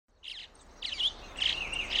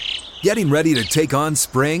Getting ready to take on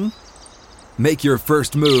spring? Make your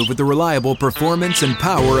first move with the reliable performance and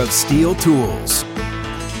power of Steel tools.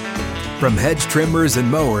 From hedge trimmers and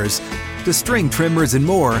mowers to string trimmers and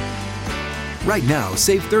more, right now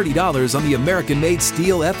save $30 on the American-made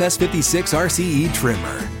Steel FS56 RCE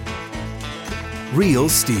trimmer. Real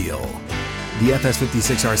Steel. The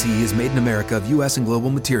FS56 RCE is made in America of U.S. and global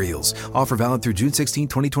materials. Offer valid through June 16,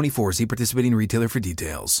 2024. See participating retailer for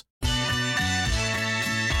details.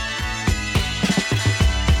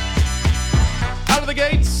 Out of the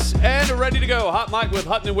gates and ready to go. Hot Mic with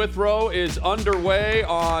Hutton and Withrow is underway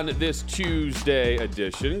on this Tuesday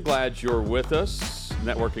edition. Glad you're with us.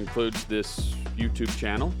 Network includes this YouTube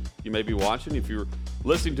channel you may be watching. If you're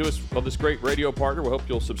listening to us on this great radio partner, we hope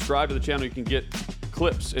you'll subscribe to the channel. You can get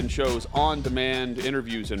clips and shows on demand,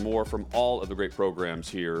 interviews, and more from all of the great programs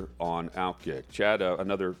here on Outkick. Chad,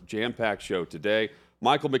 another jam-packed show today.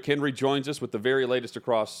 Michael McKenry joins us with the very latest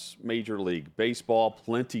across Major League Baseball.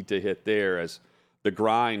 Plenty to hit there as the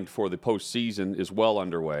grind for the postseason is well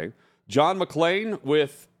underway. John McClain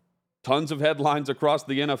with tons of headlines across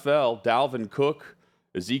the NFL. Dalvin Cook,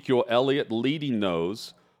 Ezekiel Elliott leading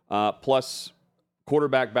those, plus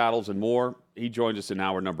quarterback battles and more. He joins us in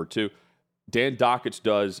hour number 2. Dan Dockich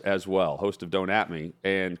does as well, host of Don't At Me.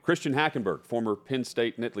 And Christian Hackenberg, former Penn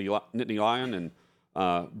State Nittany Lion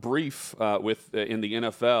and brief in the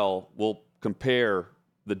NFL, will compare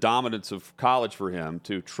the dominance of college for him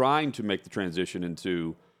to trying to make the transition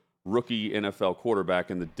into rookie NFL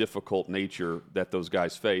quarterback and the difficult nature that those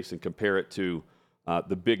guys face, and compare it to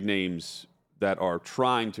the big names that are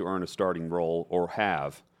trying to earn a starting role or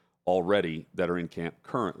have already that are in camp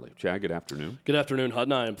currently. Chad, good afternoon. Good afternoon,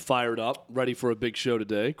 Hutton. I am fired up, ready for a big show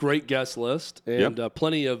today. Great guest list, and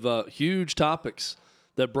plenty of huge topics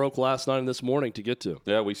that broke last night and this morning to get to.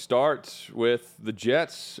 Yeah, we start with the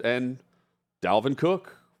Jets and Dalvin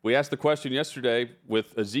Cook. We asked the question yesterday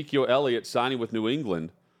with Ezekiel Elliott signing with New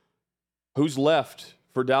England, who's left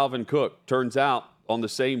for Dalvin Cook? Turns out on the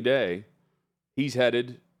same day, he's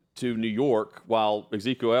headed to New York while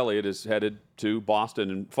Ezekiel Elliott is headed to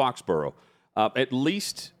Boston and Foxborough. At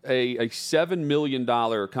least a $7 million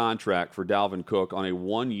contract for Dalvin Cook on a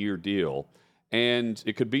one-year deal, and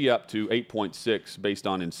it could be up to 8.6 based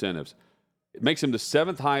on incentives. It makes him the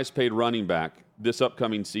 7th highest paid running back this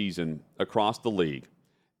upcoming season across the league.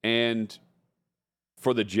 And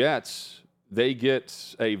for the Jets, they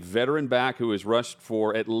get a veteran back who has rushed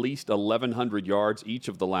for at least 1,100 yards each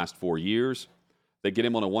of the last 4 years. They get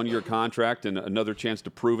him on a one-year contract and another chance to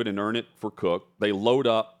prove it and earn it for Cook. They load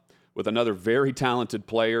up with another very talented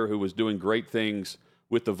player who was doing great things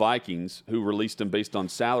with the Vikings, who released him based on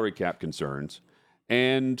salary cap concerns.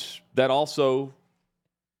 And that also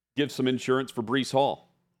gives some insurance for Breece Hall,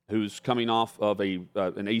 who's coming off of an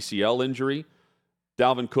ACL injury.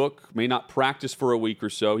 Dalvin Cook may not practice for a week or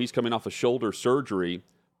so. He's coming off a shoulder surgery.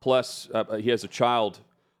 Plus, he has a child,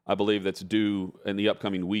 I believe, that's due in the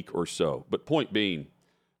upcoming week or so. But point being,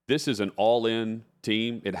 this is an all-in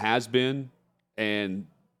team. It has been, and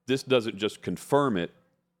this doesn't just confirm it.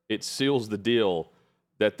 It seals the deal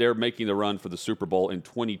that they're making the run for the Super Bowl in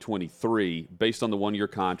 2023 based on the one-year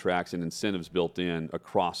contracts and incentives built in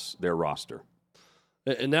across their roster.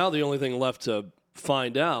 And now the only thing left to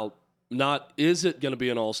find out, not is it going to be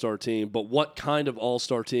an all-star team, but what kind of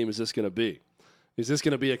all-star team is this going to be? Is this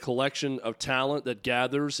going to be a collection of talent that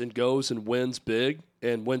gathers and goes and wins big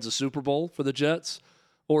and wins a Super Bowl for the Jets?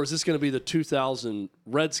 Or is this going to be the 2000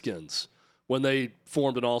 Redskins when they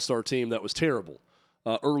formed an all-star team that was terrible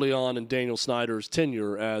early on in Daniel Snyder's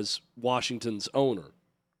tenure as Washington's owner?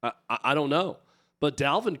 I don't know. But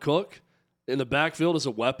Dalvin Cook in the backfield as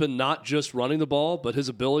a weapon, not just running the ball, but his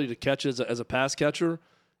ability to catch as a pass catcher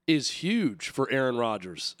is huge for Aaron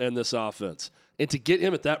Rodgers and this offense. And to get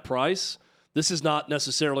him at that price, this is not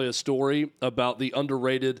necessarily a story about the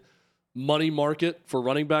underrated money market for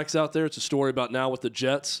running backs out there. It's a story about now what the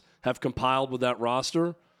Jets have compiled with that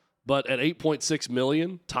roster. But at $8.6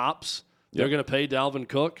 million tops, they're going to pay Dalvin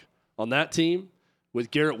Cook on that team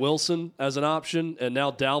with Garrett Wilson as an option. And now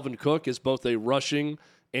Dalvin Cook is both a rushing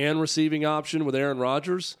and receiving option with Aaron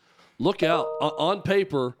Rodgers. Look out. On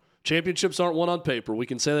paper, championships aren't won on paper. We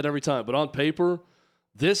can say that every time. But on paper,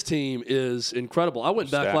 this team is incredible. I went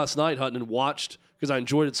back last night, Hutton, and watched, because I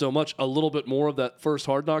enjoyed it so much, a little bit more of that first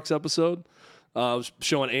Hard Knocks episode. I was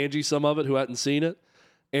showing Angie some of it, who hadn't seen it,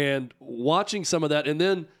 and watching some of that, and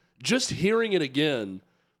then just hearing it again,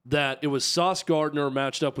 that it was Sauce Gardner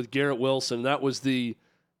matched up with Garrett Wilson. That was the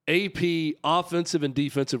AP offensive and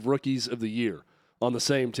defensive rookies of the year on the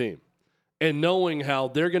same team. And knowing how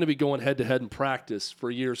they're going to be going head-to-head in practice for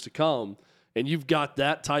years to come, and you've got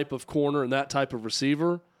that type of corner and that type of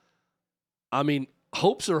receiver, I mean,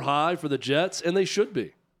 hopes are high for the Jets, and they should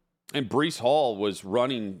be. And Breece Hall was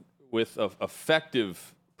running with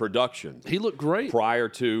effective production. He looked great prior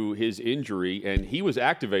to his injury, and he was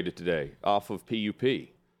activated today off of PUP.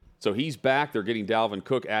 So he's back. They're getting Dalvin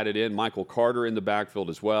Cook added in, Michael Carter in the backfield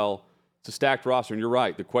as well. It's a stacked roster, and you're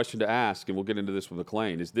right. The question to ask, and we'll get into this with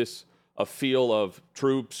McLean, is this a feel of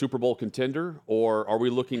true Super Bowl contender, or are we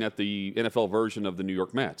looking at the NFL version of the New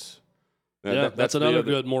York Mets? Yeah, that's another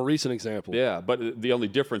good, more recent example. Yeah, but the only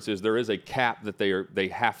difference is there is a cap that they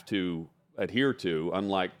have to adhere to,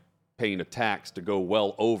 unlike paying a tax to go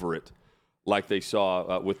well over it like they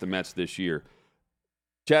saw with the Mets this year.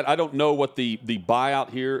 Chad, I don't know what the buyout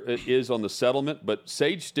here is on the settlement, but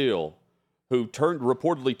Sage Steele, who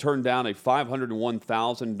reportedly turned down a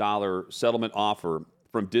 $501,000 settlement offer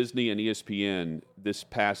from Disney and ESPN this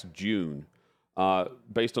past June,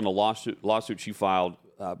 based on a lawsuit she filed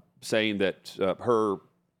saying that her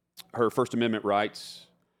First Amendment rights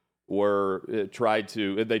they tried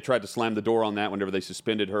to slam the door on that whenever they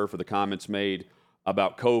suspended her for the comments made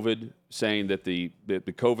about COVID, saying that the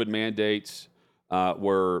COVID mandates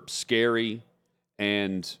were scary,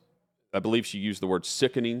 and I believe she used the word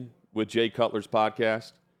sickening with Jay Cutler's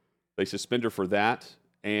podcast. They suspended her for that,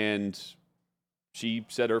 and she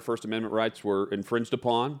said her First Amendment rights were infringed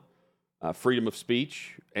upon, freedom of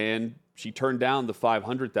speech, and she turned down the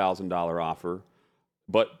 $500,000 offer,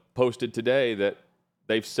 but posted today that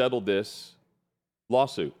they've settled this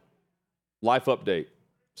lawsuit. Life update,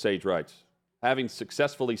 Sage writes. Having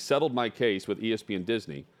successfully settled my case with ESPN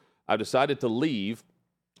Disney, I've decided to leave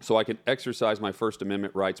so I can exercise my First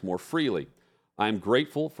Amendment rights more freely. I'm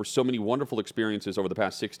grateful for so many wonderful experiences over the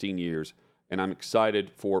past 16 years, and I'm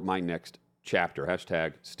excited for my next chapter.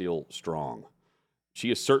 #Steele Strong. She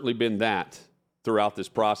has certainly been that throughout this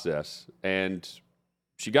process, and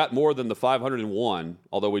she got more than the 501,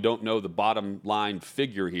 although we don't know the bottom line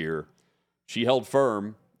figure here. She held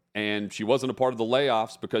firm, and she wasn't a part of the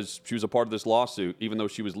layoffs because she was a part of this lawsuit, even though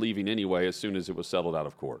she was leaving anyway as soon as it was settled out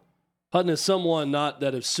of court. Hutton, as someone not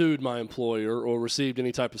that have sued my employer or received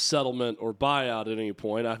any type of settlement or buyout at any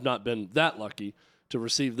point, I've not been that lucky to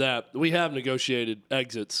receive that. We have negotiated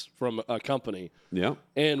exits from a company. Yeah.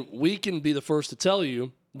 And we can be the first to tell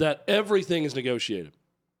you that everything is negotiated.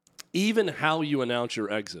 Even how you announce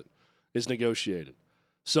your exit is negotiated.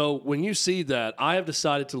 So when you see that, I have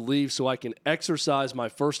decided to leave so I can exercise my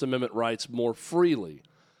First Amendment rights more freely.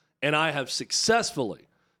 And I have successfully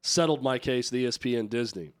settled my case with ESPN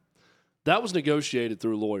Disney. That was negotiated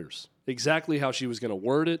through lawyers. Exactly how she was going to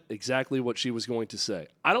word it, exactly what she was going to say.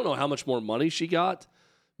 I don't know how much more money she got.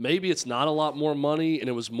 Maybe it's not a lot more money, and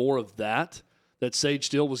it was more of that Sage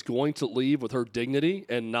Steele was going to leave with her dignity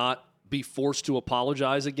and not be forced to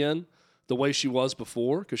apologize again the way she was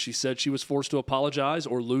before, because she said she was forced to apologize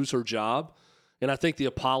or lose her job. And I think the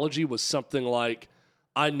apology was something like,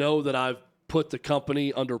 I know that I've put the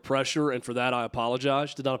company under pressure, and for that I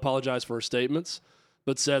apologize. Did not apologize for her statements,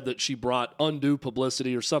 but said that she brought undue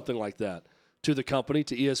publicity or something like that to the company,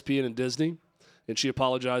 to ESPN and Disney, and she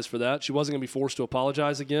apologized for that. She wasn't going to be forced to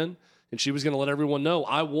apologize again, and she was going to let everyone know,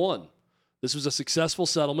 I won. This was a successful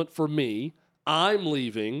settlement for me. I'm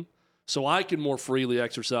leaving so I can more freely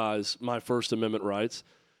exercise my First Amendment rights.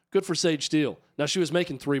 Good for Sage Steele. Now, she was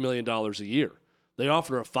making $3 million a year. They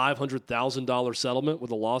offered her a $500,000 settlement with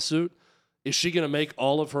a lawsuit. Is she going to make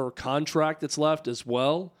all of her contract that's left as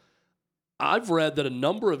well? I've read that a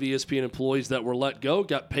number of ESPN employees that were let go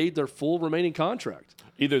got paid their full remaining contract.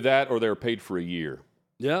 Either that or they were paid for a year.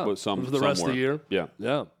 Yeah, for the rest of the year. Yeah.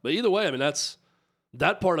 Yeah. But either way, I mean,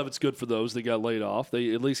 that part of it's good for those that got laid off.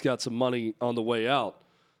 They at least got some money on the way out.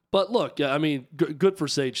 But look, I mean, good for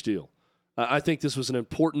Sage Steele. I think this was an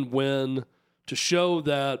important win to show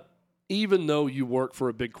that even though you work for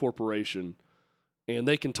a big corporation and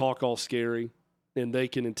they can talk all scary and they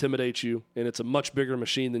can intimidate you and it's a much bigger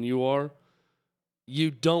machine than you are,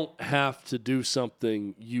 you don't have to do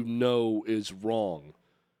something you know is wrong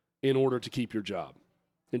in order to keep your job.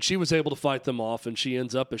 And she was able to fight them off, and she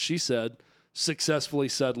ends up, as she said, successfully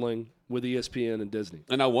settling with ESPN and Disney.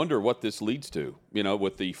 And I wonder what this leads to,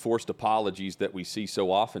 with the forced apologies that we see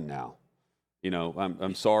so often now.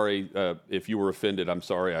 I'm sorry if you were offended. I'm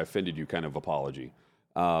sorry I offended you kind of apology.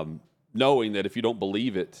 Knowing that if you don't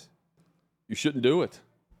believe it, you shouldn't do it,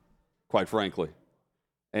 quite frankly.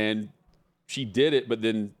 And she did it, but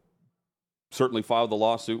then certainly filed the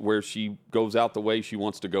lawsuit where she goes out the way she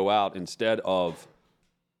wants to go out instead of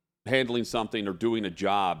handling something or doing a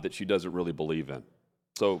job that she doesn't really believe in.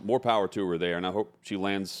 So more power to her there, and I hope she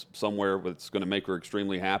lands somewhere that's going to make her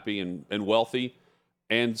extremely happy and wealthy,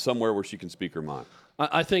 and somewhere where she can speak her mind.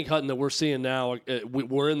 I think, Hutton, that we're seeing now,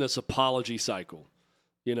 we're in this apology cycle.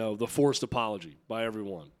 The forced apology by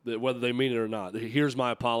everyone, whether they mean it or not. Here's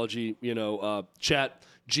my apology. Chat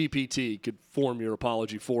GPT could form your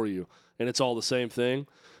apology for you, and it's all the same thing.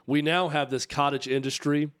 We now have this cottage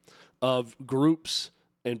industry of groups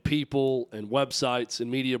and people and websites and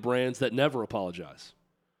media brands that never apologize,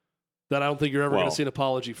 that I don't think you're ever going to see an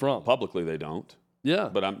apology from. Publicly, they don't. Yeah.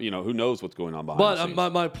 But, who knows what's going on behind the scenes.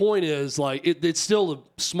 But my point is, it's still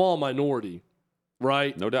a small minority,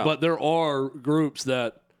 right? No doubt. But there are groups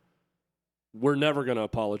that we're never going to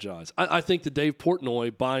apologize. I think that Dave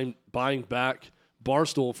Portnoy buying back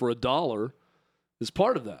Barstool for $1 is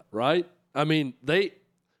part of that, right? I mean,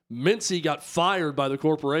 Mincy got fired by the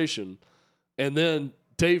corporation, and then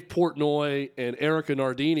Dave Portnoy and Erica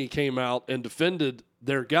Nardini came out and defended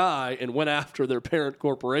their guy and went after their parent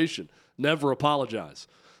corporation. Never apologize.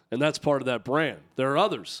 And that's part of that brand. There are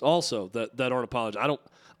others also that aren't apologizing.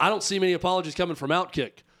 I don't see many apologies coming from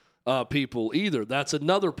Outkick people either. That's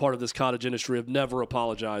another part of this cottage industry of never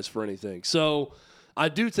apologize for anything. So I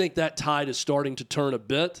do think that tide is starting to turn a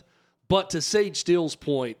bit. But to Sage Steele's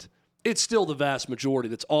point, it's still the vast majority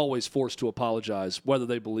that's always forced to apologize, whether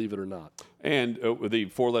they believe it or not. And the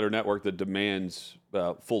four-letter network that demands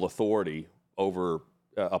full authority over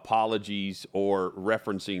apologies or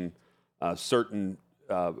referencing certain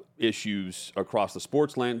issues across the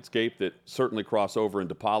sports landscape that certainly cross over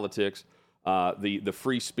into politics. The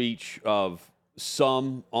free speech of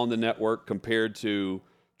some on the network compared to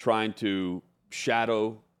trying to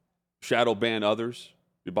shadow ban others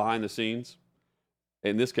behind the scenes.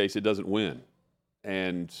 In this case, it doesn't win.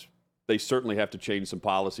 And they certainly have to change some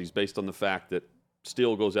policies based on the fact that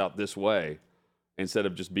Steele goes out this way instead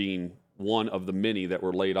of just being one of the many that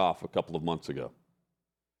were laid off a couple of months ago.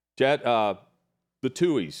 Chad, the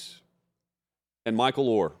Tuohys and Michael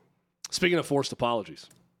Orr. Speaking of forced apologies.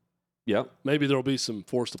 Yeah. Maybe there will be some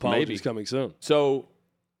forced apologies coming soon. So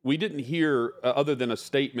we didn't hear, other than a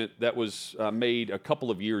statement that was made a couple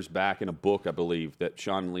of years back in a book, I believe, that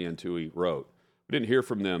Sean and Leanne Tuohy wrote. We didn't hear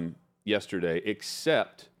from them yesterday,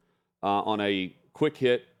 except on a quick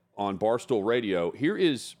hit on Barstool Radio. Here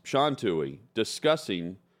is Sean Tuohy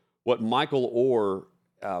discussing what Michael Orr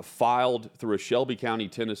filed through a Shelby County,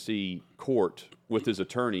 Tennessee court with his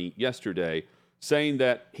attorney yesterday, saying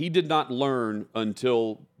that he did not learn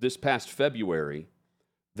until this past February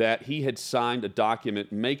that he had signed a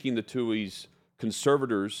document making the Tuohys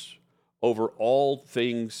conservators over all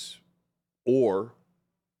things Orr,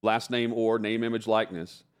 last name Orr, name, image,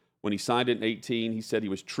 likeness. When he signed it in 2018, he said he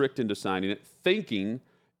was tricked into signing it, thinking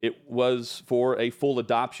it was for a full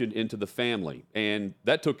adoption into the family. And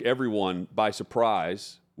that took everyone by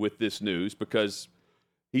surprise with this news, because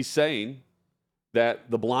he's saying that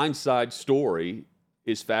the Blind Side story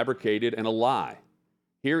is fabricated and a lie.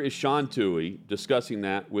 Here is Sean Tuohy discussing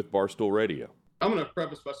that with Barstool Radio. I'm going to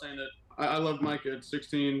preface by saying that I loved Mike at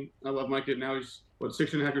 16. I love Mike at now he's,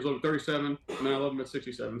 16 and a half years old at 37, and I love him at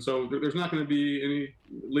 67. So there's not going to be any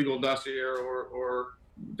legal dossier or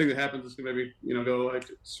thing that happens that's going to maybe, go like,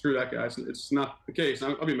 screw that guy. It's not the case.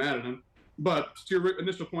 I'll be mad at him. But to your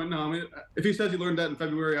initial point, no, I mean, if he says he learned that in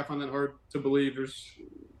February, I find that hard to believe.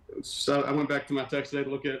 I went back to my text today to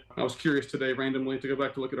look at, I was curious today randomly to go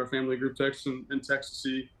back to look at our family group texts and text to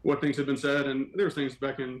see what things had been said. And there were things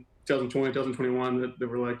back in 2020, 2021 that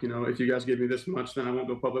were like, if you guys give me this much, then I won't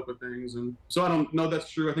go public with things. And so I don't know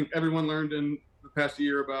that's true. I think everyone learned in the past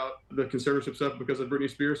year about the conservatorship stuff because of Britney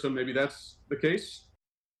Spears. So maybe that's the case.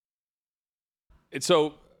 And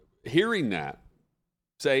so hearing that,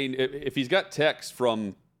 saying if he's got text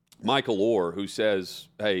from Michael Orr who says,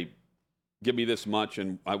 hey, give me this much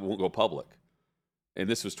and I won't go public, and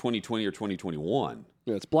this was 2020 or 2021.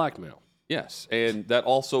 Yeah, it's blackmail. Yes, and that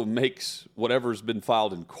also makes whatever's been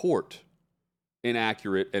filed in court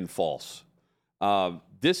inaccurate and false.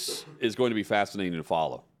 This is going to be fascinating to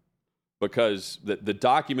follow, because the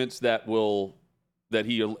documents that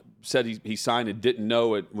he said he signed and didn't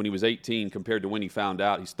know it when he was 18 compared to when he found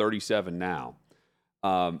out, he's 37 now.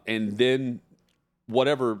 And then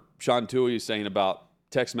whatever Sean Tuohy is saying about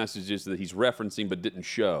text messages that he's referencing but didn't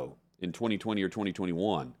show in 2020 or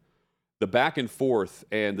 2021, the back and forth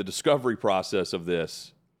and the discovery process of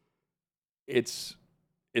this, it's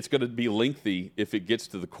going to be lengthy if it gets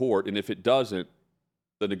to the court. And if it doesn't,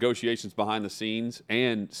 the negotiations behind the scenes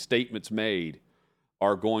and statements made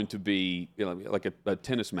are going to be like a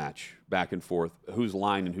tennis match back and forth, who's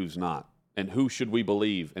lying and who's not, and who should we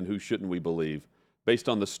believe and who shouldn't we believe, based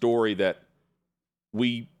on the story that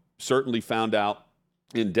we certainly found out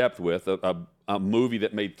in depth with, a movie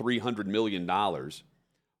that made $300 million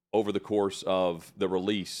over the course of the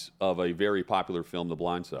release of a very popular film, The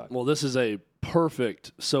Blind Side. Well, this is a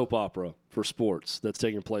perfect soap opera for sports that's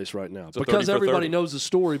taking place right now. So Because 30 for everybody 30. knows the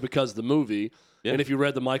story because of the movie. Yeah. And if you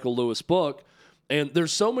read the Michael Lewis book, and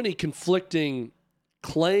there's so many conflicting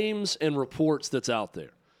claims and reports that's out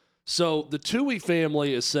there. So the Toohey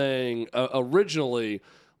family is saying originally,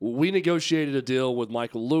 we negotiated a deal with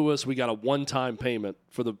Michael Lewis. We got a one-time payment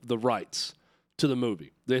for the rights to the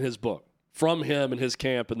movie in his book from him and his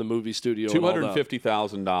camp in the movie studio.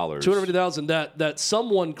 $250,000. $250,000 that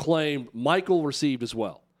someone claimed Michael received as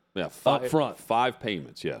well. Yeah, up front. 5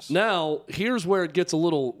 payments, yes. Now, here's where it gets a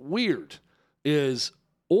little weird, is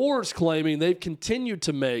Orr's claiming they've continued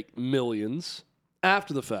to make millions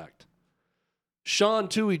after the fact. Sean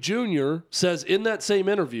Toohey Jr. says in that same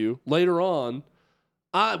interview later on,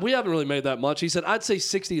 we haven't really made that much. He said, I'd say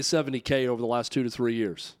 60 to 70K over the last 2 to 3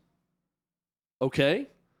 years. Okay?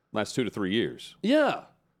 Last 2 to 3 years. Yeah.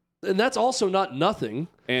 And that's also not nothing.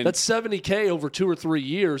 And that's 70K over 2 or 3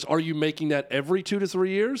 years. Are you making that every 2 to 3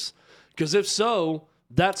 years? Because if so,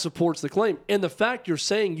 that supports the claim. And the fact you're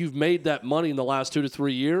saying you've made that money in the last 2 to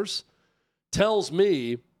 3 years tells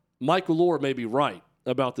me Michael Orr may be right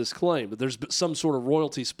about this claim, that there's some sort of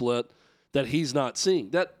royalty split that he's not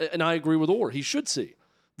seeing. And I agree with Orr. He should see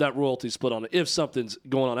that royalty split on it if something's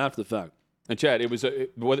going on after the fact. And Chad,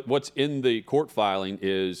 what's in the court filing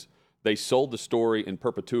is they sold the story in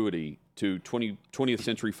perpetuity to 20th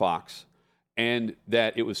Century Fox, and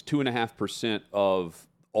that it was 2.5% of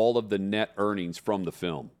all of the net earnings from the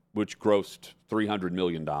film, which grossed $300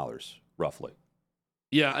 million, roughly.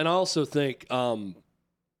 Yeah, and I also think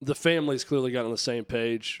the family's clearly got on the same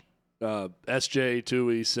page. S.J.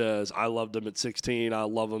 Toohey says, I loved him at 16. I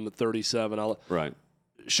love him at 37. Right.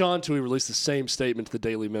 Sean Toohey released the same statement to the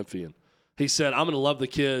Daily Memphian. He said, I'm going to love the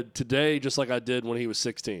kid today just like I did when he was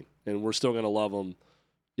 16, and we're still going to love him,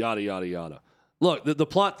 yada, yada, yada. Look, the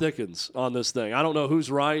plot thickens on this thing. I don't know who's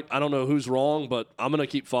right. I don't know who's wrong, but I'm going to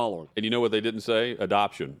keep following. And you know what they didn't say?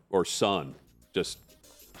 Adoption or son. Just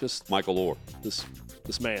Michael Orr. This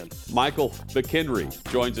man. Michael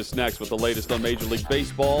McKenry joins us next with the latest on Major League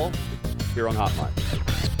Baseball here on Hot Mic.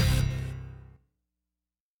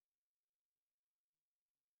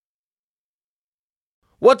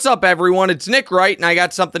 What's up, everyone? It's Nick Wright, and I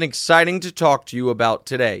got something exciting to talk to you about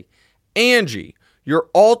today. Angie, your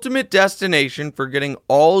ultimate destination for getting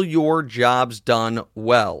all your jobs done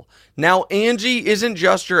well. Now, Angie isn't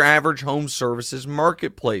just your average home services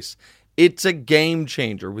marketplace. It's a game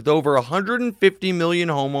changer with over 150 million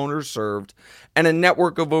homeowners served and a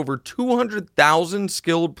network of over 200,000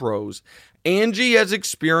 skilled pros. Angie has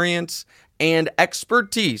experience and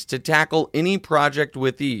expertise to tackle any project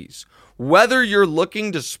with ease. Whether you're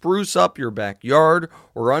looking to spruce up your backyard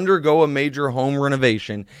or undergo a major home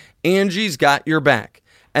renovation, Angie's got your back.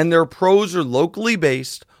 And their pros are locally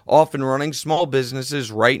based, often running small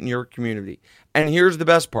businesses right in your community. And here's the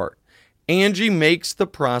best part. Angie makes the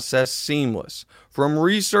process seamless. From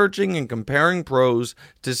researching and comparing pros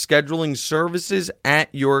to scheduling services at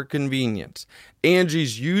your convenience.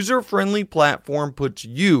 Angie's user-friendly platform puts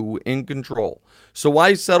you in control. So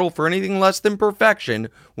why settle for anything less than perfection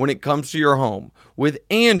when it comes to your home? With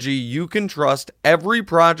Angie, you can trust every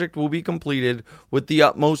project will be completed with the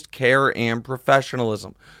utmost care and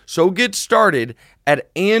professionalism. So get started at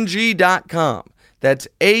Angie.com. That's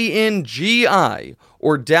ANGI,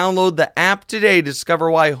 or download the app today to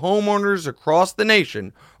discover why homeowners across the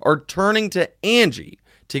nation are turning to Angie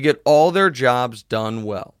to get all their jobs done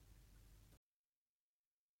well.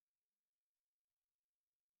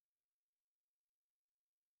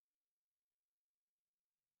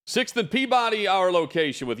 6th and Peabody, our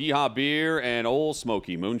location with Yeehaw Beer and Old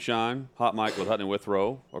Smoky Moonshine. Hot Mic with Hutton and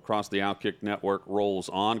Withrow across the Outkick Network rolls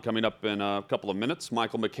on. Coming up in a couple of minutes,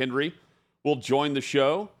 Michael McKenry will join the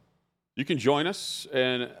show. You can join us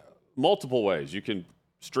in multiple ways. You can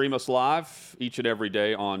stream us live each and every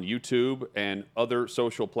day on YouTube and other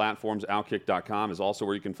social platforms. Outkick.com is also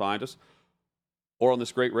where you can find us. Or on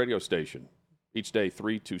this great radio station each day,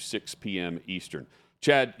 3 to 6 p.m. Eastern.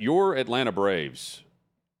 Chad, your Atlanta Braves,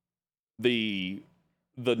 the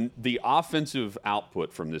offensive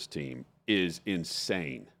output from this team is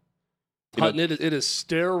insane. Hutton, it is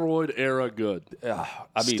steroid era good.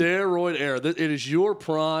 Steroid era. It is your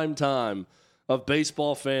prime time of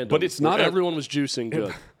baseball fandom. But it's not everyone was juicing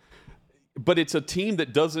good. But it's a team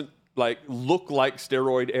that doesn't look like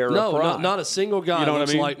steroid era. No, not a single guy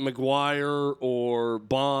looks like McGuire or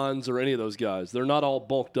Bonds or any of those guys. They're not all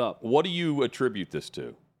bulked up. What do you attribute this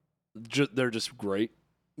to? They're just great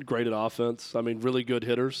at offense. I mean, really good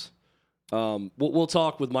hitters. We'll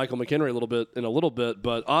talk with Michael McKenry in a little bit,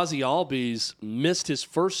 but Ozzie Albies missed his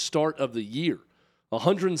first start of the year.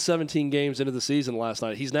 117 games into the season last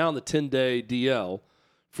night. He's now on the 10-day DL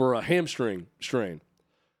for a hamstring strain.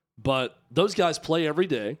 But those guys play every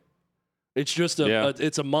day. It's just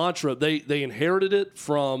it's a mantra. They inherited it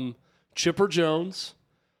from Chipper Jones,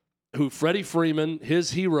 who Freddie Freeman,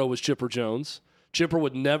 his hero was Chipper Jones. Chipper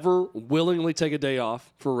would never willingly take a day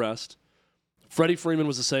off for rest. Freddie Freeman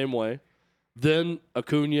was the same way. Then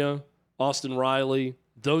Acuna, Austin Riley,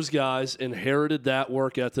 those guys inherited that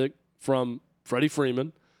work ethic from Freddie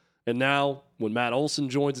Freeman. And now when Matt Olson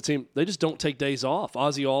joins the team, they just don't take days off.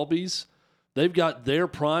 Ozzie Albies, they've got their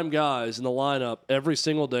prime guys in the lineup every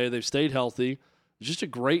single day. They've stayed healthy. It's just a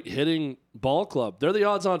great hitting ball club. They're the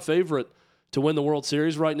odds-on favorite to win the World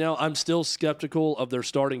Series right now. I'm still skeptical of their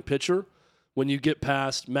starting pitcher. When you get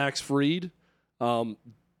past Max Fried,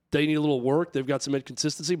 they need a little work. They've got some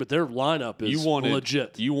inconsistency, but their lineup is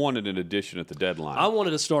legit. You wanted an addition at the deadline. I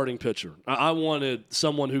wanted a starting pitcher. I wanted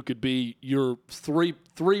someone who could be your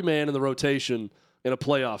three-man in the rotation in a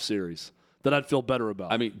playoff series that I'd feel better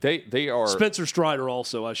about. I mean, they are Spencer Strider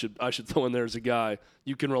also. I should throw in there as a guy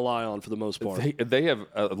you can rely on for the most part. They have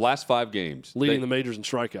last 5 games leading the majors in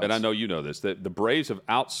strikeouts. And I know you know this. That the Braves have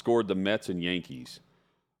outscored the Mets and Yankees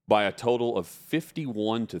by a total of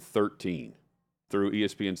 51-13 through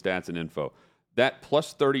ESPN stats and info. That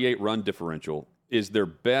plus 38 run differential is their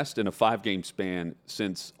best in a 5-game span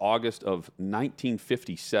since August of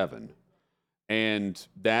 1957. And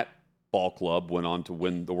that ball club went on to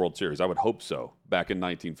win the World Series. I would hope so, back in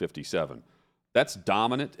 1957. That's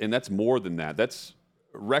dominant, and that's more than that. That's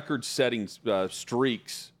record-setting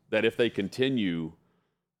streaks that if they continue,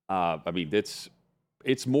 I mean,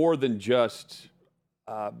 it's more than just,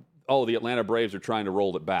 the Atlanta Braves are trying to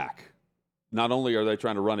roll it back. Not only are they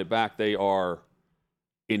trying to run it back, they are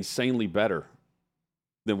insanely better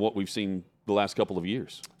than what we've seen the last couple of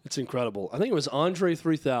years. It's incredible. I think it was Andre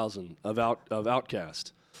 3000 of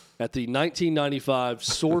Outkast at the 1995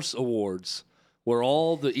 Source Awards, where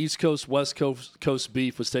all the East Coast, West Coast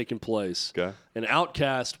beef was taking place. Okay. And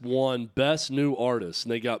Outkast won Best New Artist,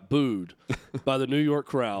 and they got booed by the New York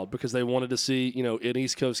crowd because they wanted to see, an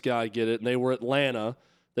East Coast guy get it. And they were Atlanta.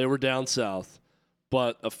 They were down south.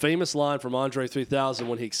 But a famous line from Andre 3000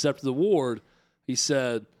 when he accepted the award, he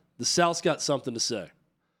said, "The South's got something to say."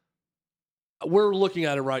 We're looking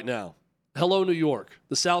at it right now. Hello, New York.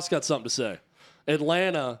 The South's got something to say.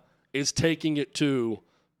 Atlanta is taking it to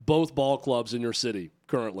both ball clubs in your city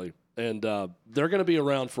currently, and they're going to be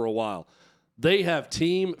around for a while. They have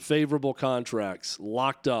team-favorable contracts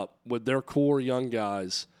locked up with their core young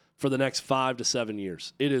guys for the next 5 to 7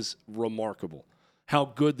 years. It is remarkable how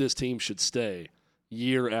good this team should stay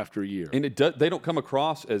year after year. And they don't come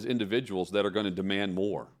across as individuals that are going to demand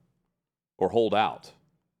more or hold out.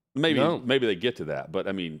 Maybe they get to that. But,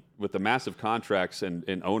 I mean, with the massive contracts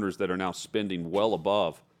and owners that are now spending well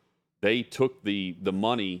above, they took the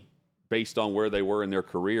money based on where they were in their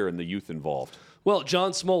career and the youth involved. Well,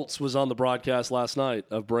 John Smoltz was on the broadcast last night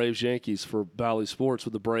of Braves-Yankees for Bally Sports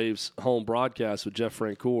with the Braves home broadcast with Jeff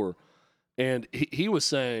Francoeur. And he was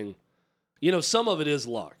saying, some of it is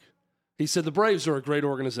luck. He said the Braves are a great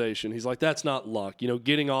organization. He's like, that's not luck.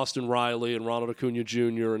 Getting Austin Riley and Ronald Acuna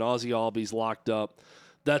Jr. and Ozzie Albies locked up,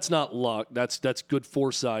 that's not luck. That's good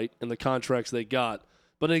foresight and the contracts they got.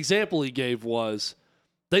 But an example he gave was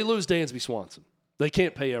they lose Dansby Swanson. They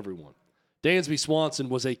can't pay everyone. Dansby Swanson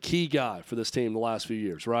was a key guy for this team the last few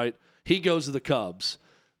years, right? He goes to the Cubs.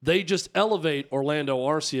 They just elevate Orlando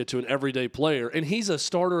Arcia to an everyday player, and he's a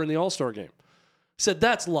starter in the All-Star game. He said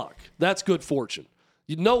that's luck. That's good fortune.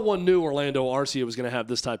 No one knew Orlando Arcia was going to have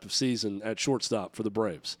this type of season at shortstop for the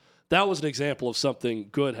Braves. That was an example of something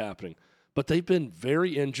good happening. But they've been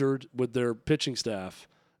very injured with their pitching staff.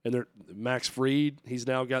 And Max Fried, he's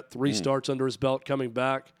now got 3 starts under his belt coming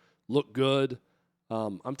back. Look good.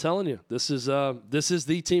 I'm telling you, this is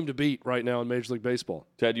the team to beat right now in Major League Baseball.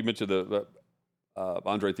 Ted, you mentioned the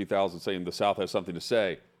Andre 3000 saying the South has something to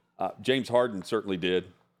say. James Harden certainly did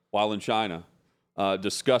while in China,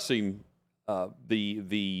 discussing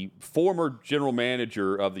the former general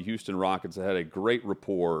manager of the Houston Rockets that had a great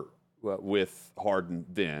rapport with Harden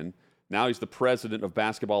then. Now he's the president of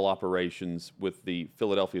basketball operations with the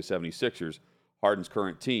Philadelphia 76ers, Harden's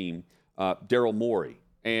current team, Daryl Morey.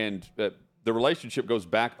 And the relationship goes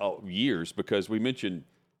back years because we mentioned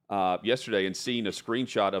yesterday and seeing a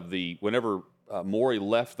screenshot of whenever Morey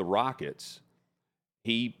left the Rockets,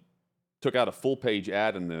 he took out a full-page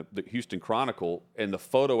ad in the Houston Chronicle, and the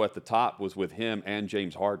photo at the top was with him and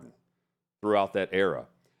James Harden throughout that era.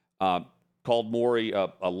 Called Morey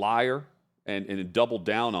a liar and doubled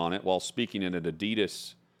down on it while speaking at an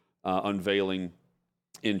Adidas unveiling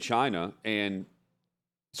in China, and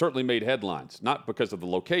certainly made headlines, not because of the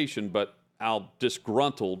location, but how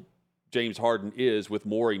disgruntled James Harden is with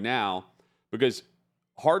Morey now, because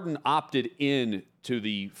Harden opted in to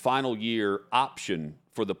the final year option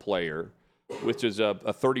for the player, which is a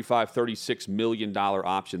 $36 million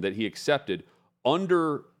option that he accepted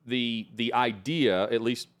under the idea, at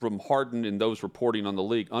least from Harden and those reporting on the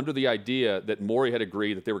league, under the idea that Morey had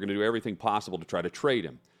agreed that they were going to do everything possible to try to trade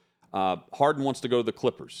him. Harden wants to go to the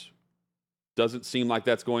Clippers. Doesn't seem like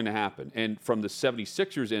that's going to happen. And from the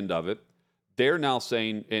 76ers end of it, they're now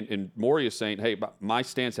saying, and Morey is saying, hey, my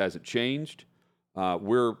stance hasn't changed.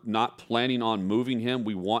 We're not planning on moving him.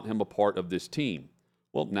 We want him a part of this team.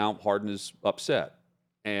 Well, now Harden is upset.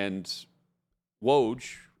 And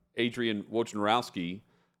Adrian Wojnarowski,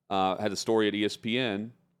 had a story at ESPN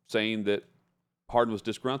saying that Harden was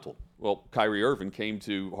disgruntled. Well, Kyrie Irving came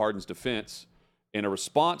to Harden's defense in a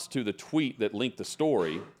response to the tweet that linked the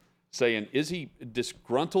story, saying, is he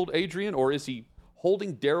disgruntled, Adrian, or is he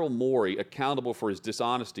holding Daryl Morey accountable for his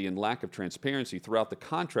dishonesty and lack of transparency throughout the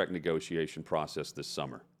contract negotiation process this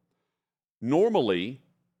summer? Normally,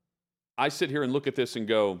 I sit here and look at this and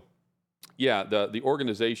go, yeah, the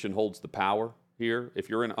organization holds the power here. If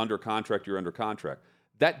you're under contract, you're under contract.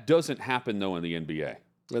 That doesn't happen, though, in the NBA.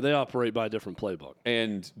 They operate by a different playbook.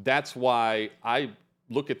 And that's why I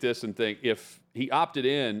look at this and think, if he opted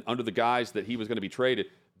in under the guise that he was going to be traded,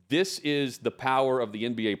 this is the power of the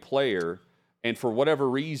NBA player. And for whatever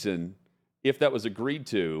reason, if that was agreed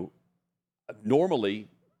to, normally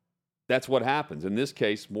that's what happens. In this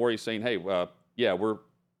case, Morey's saying, hey, yeah,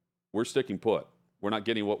 we're sticking put. We're not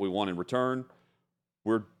getting what we want in return.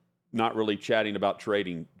 We're not really chatting about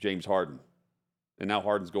trading James Harden. And now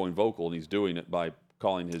Harden's going vocal, and he's doing it by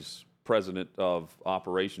calling his president of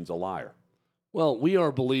operations a liar. Well, we are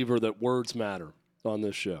a believer that words matter on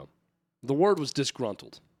this show. The word was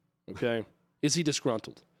disgruntled, okay? Is he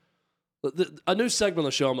disgruntled? A new segment on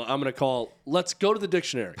the show I'm going to call, Let's Go to the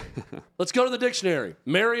Dictionary. Let's go to the dictionary.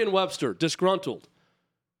 Merriam-Webster, disgruntled.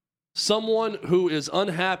 Someone who is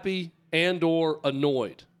unhappy and or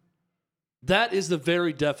annoyed. That is the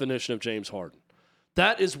very definition of James Harden.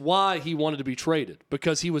 That is why he wanted to be traded,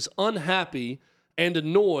 because he was unhappy and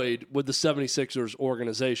annoyed with the 76ers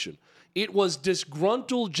organization. It was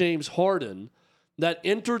disgruntled James Harden that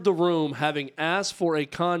entered the room having asked for a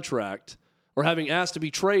contract or having asked to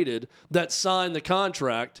be traded, that signed the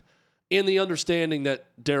contract in the understanding that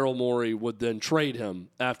Daryl Morey would then trade him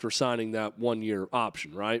after signing that one-year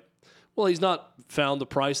option, right? Well, he's not found the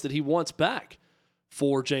price that he wants back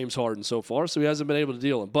for James Harden so far, so he hasn't been able to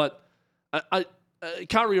deal him. But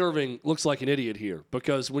Kyrie Irving looks like an idiot here,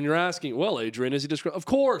 because when you're asking, well, Adrian, is he disgruntled? Of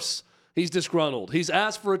course he's disgruntled. He's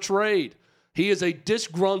asked for a trade. He is a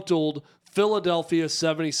disgruntled Philadelphia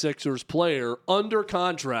 76ers player under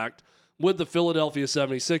contract with the Philadelphia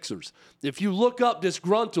 76ers. If you look up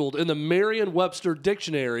disgruntled in the Merriam-Webster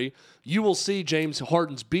dictionary, you will see James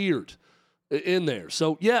Harden's beard in there.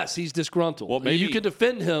 So, yes, he's disgruntled. Well, maybe you can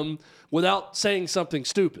defend him without saying something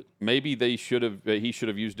stupid. Maybe he should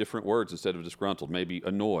have used different words instead of disgruntled. Maybe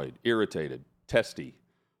annoyed, irritated, testy,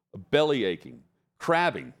 belly aching,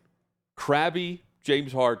 crabby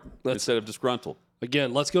James Harden instead of disgruntled.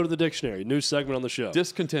 Again, let's go to the dictionary. New segment on the show.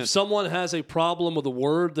 Discontent. If someone has a problem with a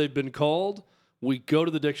word they've been called, we go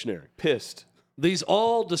to the dictionary. Pissed. These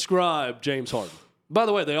all describe James Harden. By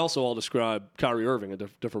the way, they also all describe Kyrie Irving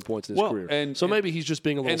at different points in his career. So maybe he's just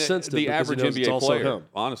being a little sensitive. The average NBA player,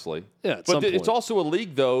 honestly. Yeah, but it's also a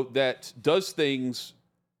league, though, that does things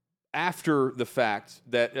after the fact,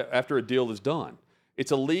 that after a deal is done.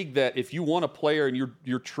 It's a league that if you want a player and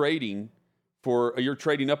you're trading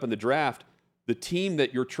up in the draft, the team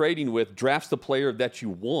that you're trading with drafts the player that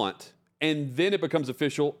you want, and then it becomes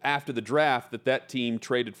official after the draft that team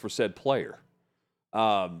traded for said player.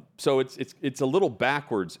 So it's a little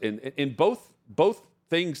backwards, and in both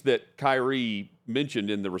things that Kyrie mentioned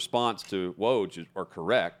in the response to Woj are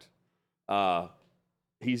correct.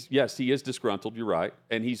 He is disgruntled. You're right,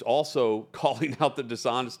 and he's also calling out the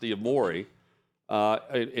dishonesty of Morey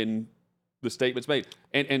in the statements made.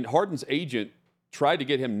 And Harden's agent tried to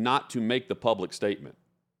get him not to make the public statement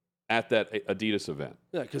at that Adidas event.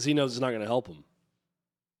 Yeah, because he knows it's not going to help him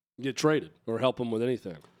get traded or help him with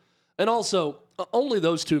anything. And also, only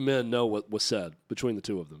those two men know what was said between the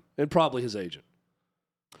two of them, and probably his agent.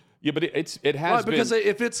 Yeah, but it has right, been. Because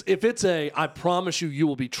if it's I promise you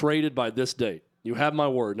will be traded by this date. You have my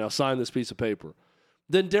word. Now sign this piece of paper.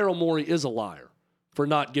 Then Daryl Morey is a liar for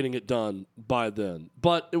not getting it done by then.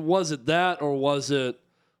 But was it that, or was it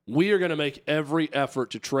We are going to make every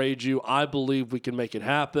effort to trade you. I believe we can make it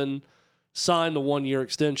happen. Sign the 1-year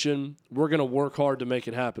extension. We're going to work hard to make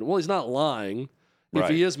it happen. Well, he's not lying if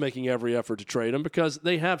he is making every effort to trade him, because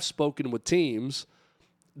they have spoken with teams.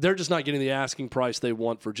 They're just not getting the asking price they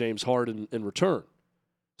want for James Harden in return.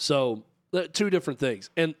 So, two different things.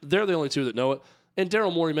 And they're the only two that know it. And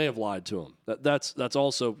Daryl Morey may have lied to him. That's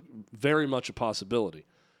also very much a possibility.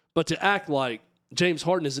 But to act like James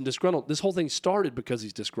Harden isn't disgruntled, this whole thing started because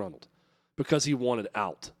he's disgruntled, because he wanted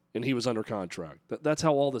out and he was under contract. That's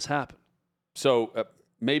how all this happened. So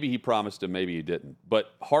maybe he promised him, maybe he didn't.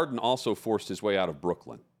 But Harden also forced his way out of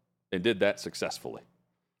Brooklyn and did that successfully.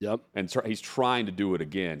 Yep. And he's trying to do it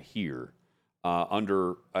again here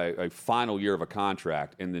under a final year of a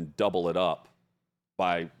contract and then double it up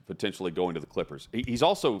by potentially going to the Clippers. He's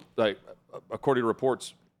also, according to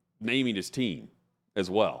reports, naming his team as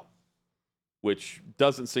well, which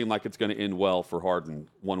doesn't seem like it's going to end well for Harden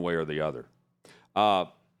one way or the other.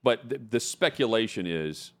 But the speculation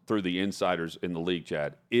is, through the insiders in the league,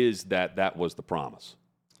 Chad, is that was the promise.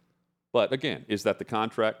 But again, is that the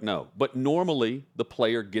contract? No. But normally, the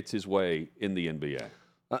player gets his way in the NBA.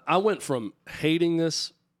 I went from hating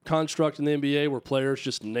this construct in the NBA where players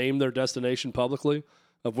just name their destination publicly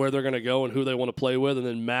of where they're going to go and who they want to play with, and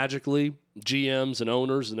then magically GMs and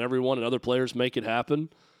owners and everyone and other players make it happen.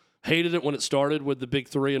 Hated it when it started with the big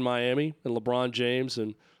three in Miami and LeBron James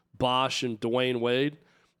and Bosh and Dwayne Wade.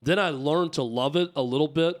 Then I learned to love it a little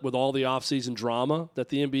bit with all the offseason drama that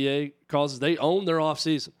the NBA causes. They own their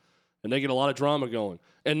offseason, and they get a lot of drama going.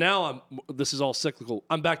 And now this is all cyclical.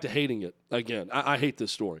 I'm back to hating it again. I hate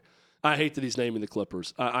this story. I hate that he's naming the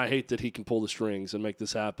Clippers. I hate that he can pull the strings and make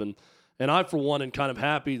this happen. And I, for one, am kind of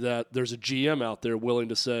happy that there's a GM out there willing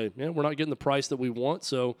to say, yeah, we're not getting the price that we want,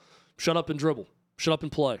 so shut up and dribble. Shut up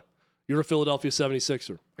and play. You're a Philadelphia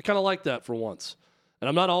 76er. I kind of like that for once. And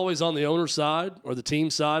I'm not always on the owner's side or the team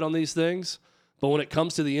side on these things, but when it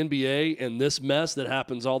comes to the NBA and this mess that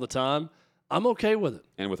happens all the time, I'm okay with it.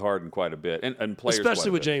 And with Harden quite a bit. And players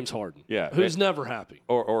especially with James Harden, who's never happy.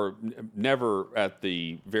 Or never at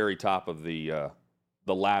the very top of the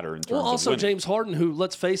ladder in terms of also winning. James Harden, who,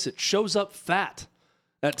 let's face it, shows up fat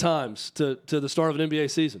at times to the start of an NBA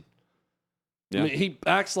season. Yeah. I mean, he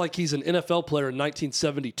acts like he's an NFL player in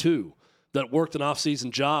 1972 that worked an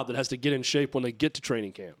off-season job that has to get in shape when they get to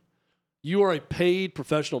training camp. You are a paid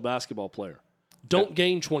professional basketball player. Don't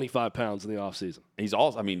gain 25 pounds in the offseason. He's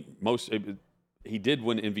also, he did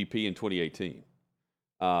win MVP in 2018.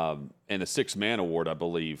 And a six-man award, I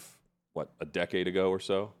believe, a decade ago or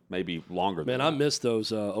so? Maybe longer than that. Man, I miss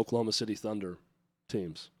those Oklahoma City Thunder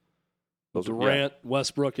teams. Durant,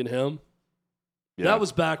 Westbrook, and him. Yeah. That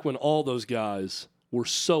was back when all those guys were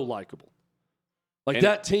so likable.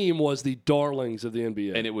 That team was the darlings of the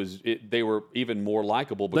NBA. And they were even more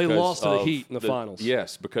likable because they lost to the Heat in the finals.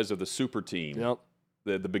 Yes, because of the super team. Yep.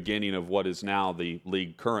 The beginning of what is now the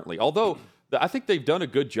league currently. Although I think they've done a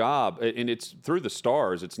good job, and it's through the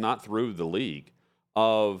stars, it's not through the league,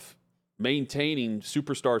 of maintaining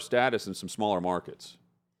superstar status in some smaller markets.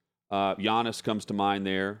 Giannis comes to mind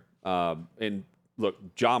there. And look,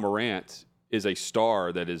 Ja Morant is a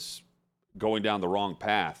star that is going down the wrong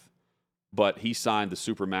path. But he signed the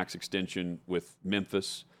Supermax extension with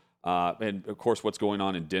Memphis. And, of course, what's going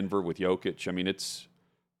on in Denver with Jokic. I mean,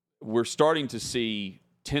 we're starting to see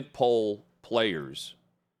tentpole players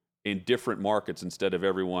in different markets instead of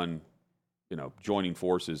everyone, joining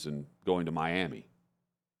forces and going to Miami.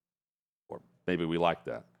 Or maybe we like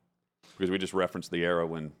that because we just referenced the era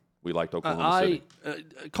when we liked Oklahoma City.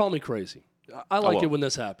 Call me crazy. I like it when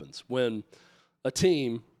this happens, when a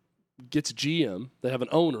team gets a GM, they have an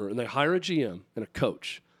owner, and they hire a GM and a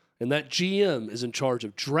coach. And that GM is in charge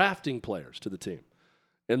of drafting players to the team.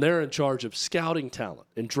 And they're in charge of scouting talent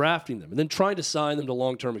and drafting them and then trying to sign them to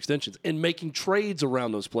long-term extensions and making trades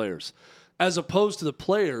around those players, as opposed to the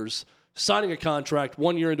players signing a contract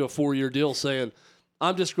 1 year into a 4-year deal saying,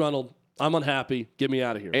 I'm disgruntled, I'm unhappy, get me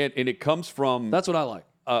out of here. And it comes from... That's what I like.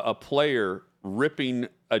 A player ripping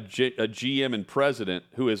a GM and president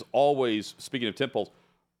who is always, speaking of temples,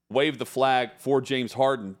 waved the flag for James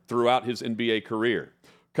Harden throughout his NBA career.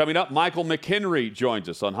 Coming up, Michael McKenry joins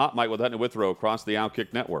us on Hot Mic with Hutton and Withrow across the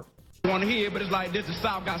Outkick Network. I want to hear it, but it's like this. The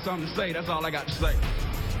South got something to say. That's all I got to say.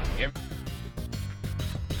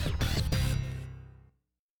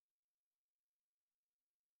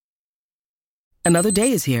 Another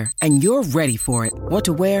day is here, and you're ready for it. What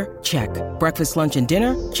to wear? Check. Breakfast, lunch, and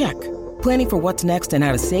dinner? Check. Planning for what's next and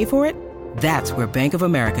how to save for it? That's where Bank of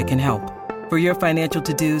America can help. For your financial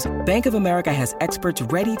to-dos, Bank of America has experts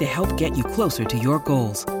ready to help get you closer to your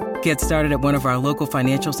goals. Get started at one of our local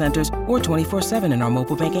financial centers or 24/7 in our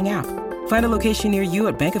mobile banking app. Find a location near you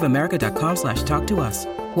at bankofamerica.com/talktous.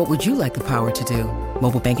 What would you like the power to do?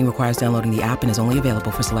 Mobile banking requires downloading the app and is only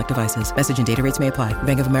available for select devices. Message and data rates may apply.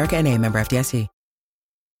 Bank of America N.A., member FDIC.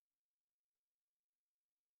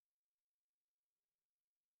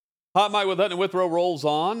 Hot Mike with Hutton and Withrow rolls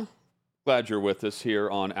on. Glad you're with us here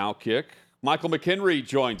on Outkick. Michael McKenry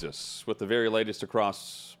joins us with the very latest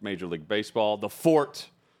across Major League Baseball. The Fort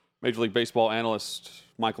Major League Baseball analyst,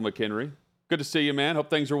 Michael McKenry. Good to see you, man. Hope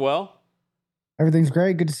things are well. Everything's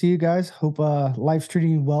great. Good to see you guys. Hope life's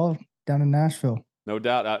treating you well down in Nashville. No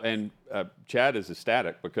doubt. And Chad is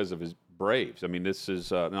ecstatic because of his Braves. I mean, this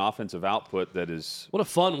is an offensive output that is... What a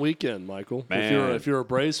fun weekend, Michael. Man. If you're a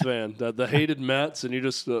Braves fan, the hated Mets, and you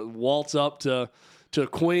just waltz up to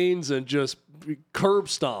Queens and just curb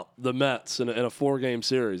stomp the Mets in a 4-game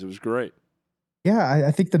series. It was great. Yeah,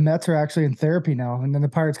 I think the Mets are actually in therapy now, and then the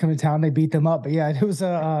Pirates come to town, they beat them up. But yeah, it was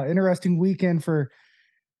a interesting weekend for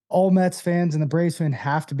all Mets fans, and the Braves fans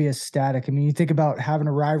have to be ecstatic. I mean, you think about having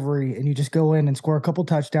a rivalry and you just go in and score a couple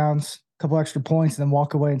touchdowns, a couple extra points, and then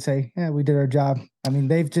walk away and say, yeah, we did our job. I mean,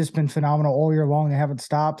 they've just been phenomenal all year long. They haven't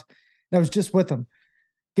stopped. And I was just with them,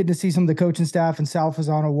 getting to see some of the coaching staff and Sal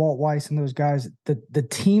Fasano, Walt Weiss, and those guys. The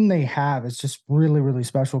team they have is just really, really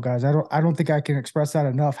special, guys. I don't think I can express that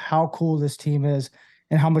enough, how cool this team is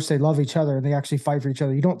and how much they love each other and they actually fight for each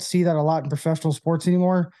other. You don't see that a lot in professional sports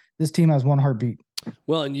anymore. This team has one heartbeat.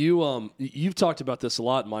 Well, and you've talked about this a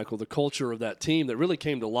lot, Michael, the culture of that team that really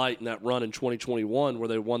came to light in that run in 2021 where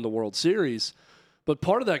they won the World Series. But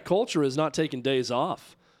part of that culture is not taking days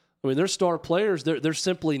off. I mean, their star players, they're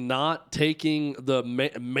simply not taking the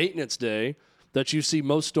maintenance day that you see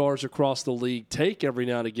most stars across the league take every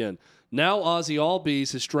now and again. Now Ozzie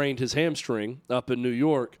Albies has strained his hamstring up in New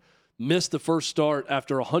York, missed the first start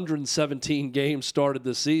after 117 games started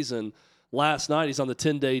this season. Last night he's on the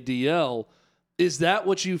 10-day DL. Is that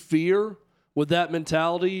what you fear with that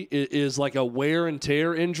mentality? Is like a wear and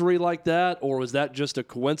tear injury like that, or was that just a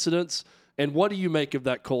coincidence? And what do you make of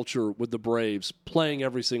that culture with the Braves playing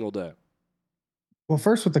every single day? Well,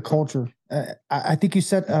 first with the culture, I think you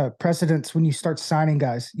set precedents when you start signing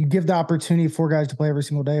guys. You give the opportunity for guys to play every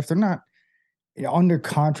single day. If they're not under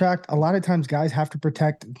contract, a lot of times guys have to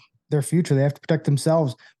protect their future. They have to protect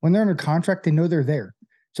themselves. When they're under contract, they know they're there.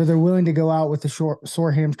 So they're willing to go out with a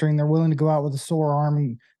sore hamstring. They're willing to go out with a sore arm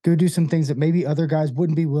and go do some things that maybe other guys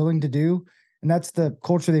wouldn't be willing to do. And that's the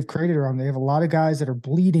culture they've created around. They have a lot of guys that are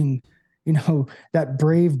bleeding, that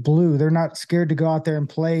brave blue. They're not scared to go out there and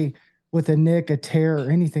play with a nick, a tear, or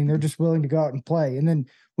anything. They're just willing to go out and play. And then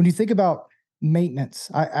when you think about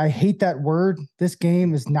maintenance, I hate that word. This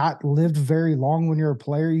game is not lived very long when you're a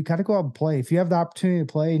player. You got to go out and play. If you have the opportunity to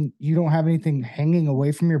play and you don't have anything hanging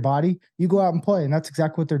away from your body, you go out and play. And that's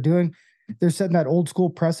exactly what they're doing. They're setting that old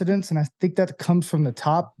school precedence. And I think that comes from the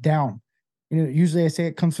top down. Usually I say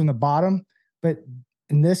it comes from the bottom, but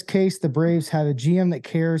in this case, the Braves have a GM that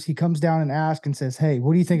cares. He comes down and asks and says, hey,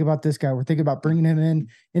 what do you think about this guy? We're thinking about bringing him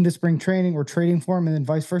into spring training. We're trading for him, and then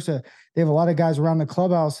vice versa. They have a lot of guys around the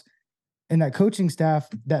clubhouse and that coaching staff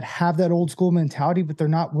that have that old school mentality, but they're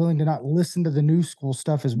not willing to not listen to the new school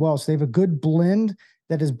stuff as well. So they have a good blend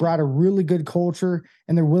that has brought a really good culture,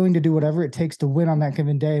 and they're willing to do whatever it takes to win on that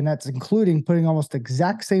given day. And that's including putting almost the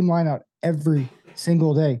exact same line out every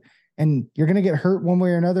single day. And you're going to get hurt one way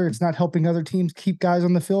or another. It's not helping other teams keep guys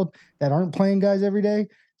on the field that aren't playing guys every day.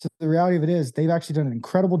 So the reality of it is they've actually done an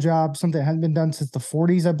incredible job, something that hadn't been done since the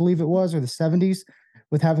 40s, I believe it was, or the 70s,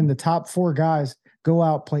 with having the top 4 guys go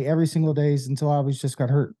out, play every single day until Albies just got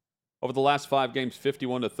hurt. Over the last 5 games,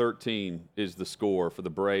 51-13 is the score for the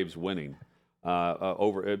Braves winning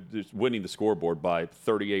winning the scoreboard by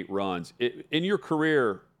 38 runs. In your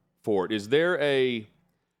career, Ford, is there a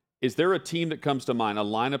team that comes to mind, a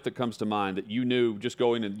lineup that comes to mind that you knew just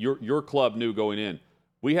going in, your club knew going in,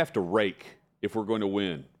 we have to rake if we're going to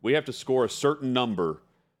win. We have to score a certain number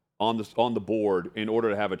on the board in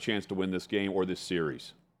order to have a chance to win this game or this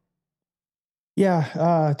series?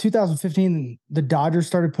 Yeah, 2015, the Dodgers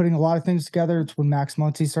started putting a lot of things together. It's when Max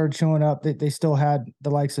Muncy started showing up. They still had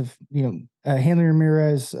the likes of, Hanley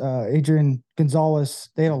Ramirez, Adrian Gonzalez.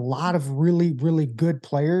 They had a lot of really, really good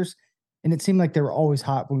players, and it seemed like they were always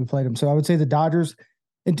hot when we played them. So I would say the Dodgers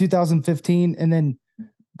in 2015, and then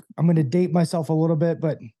I'm going to date myself a little bit,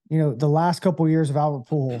 but, the last couple of years of Albert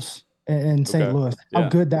Pujols in St. Louis, how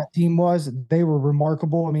good that team was. They were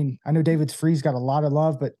remarkable. I mean, I know David Freese got a lot of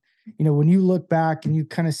love, but when you look back and you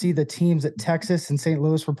kind of see the teams that Texas and St.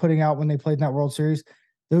 Louis were putting out when they played in that World Series,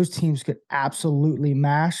 those teams could absolutely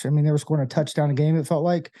mash. I mean, they were scoring a touchdown a game, it felt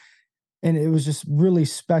like. And it was just really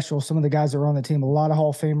special. Some of the guys that were on the team, a lot of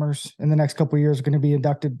Hall of Famers in the next couple of years are going to be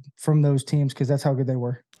inducted from those teams because that's how good they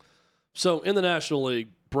were. So in the National League,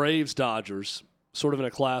 Braves, Dodgers, sort of in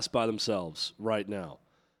a class by themselves right now.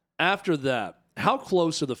 After that, how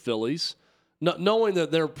close are the Phillies? Knowing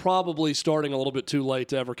that they're probably starting a little bit too late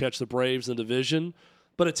to ever catch the Braves in the division,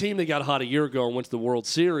 but a team that got hot a year ago and went to the World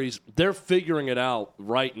Series, they're figuring it out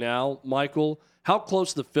right now, Michael. How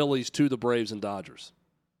close are the Phillies to the Braves and Dodgers?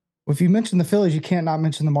 Well, if you mention the Phillies, you can't not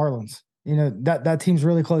mention the Marlins. You know, that team's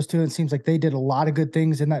really close to it. It seems like they did a lot of good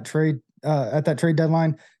things in that trade at that trade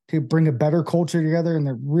deadline to bring a better culture together, and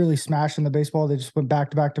they're really smashing the baseball. They just went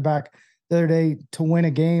back to back to back the other day to win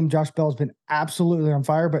a game. Josh Bell's been absolutely on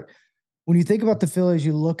fire. But when you think about the Phillies,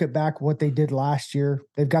 you look at back what they did last year.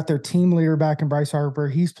 They've got their team leader back in Bryce Harper.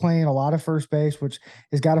 He's playing a lot of first base, which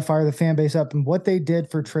has got to fire the fan base up. And what they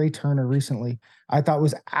did for Trey Turner recently, I thought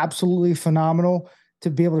was absolutely phenomenal to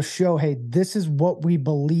be able to show, hey, this is what we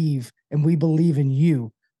believe, and we believe in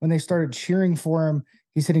you. When they started cheering for him,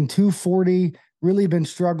 he's hitting 240, really been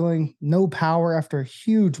struggling, no power after a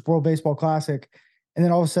huge World Baseball Classic. And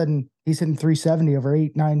then all of a sudden, he's hitting 370 over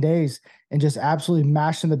 8-9 days and just absolutely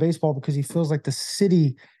mashing the baseball because he feels like the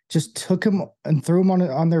city just took him and threw him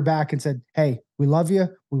on their back and said, hey, we love you.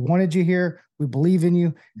 We wanted you here. We believe in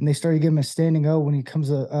you. And they started giving him a standing O when he comes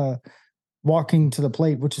walking to the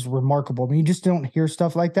plate, which is remarkable. I mean, you just don't hear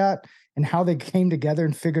stuff like that. And how they came together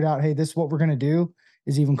and figured out, hey, this is what we're going to do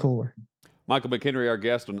is even cooler. Michael McKenry, our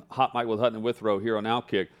guest on Hot Mike with Hutton and Withrow here on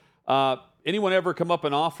Outkick. Anyone ever come up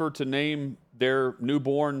and offer to name their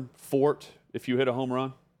newborn Fort if you hit a home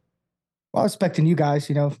run? Well, I was expecting you guys,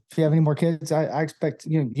 if you have any more kids, I expect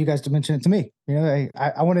you guys to mention it to me.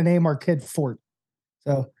 I want to name our kid Fort.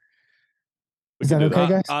 So is that okay,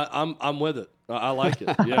 guys? I'm with it. I like it.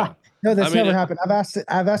 Yeah. No, that's never happened. I've asked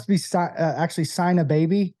to be actually sign a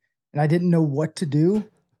baby, and I didn't know what to do.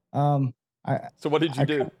 So what did you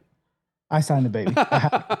do? I signed the baby.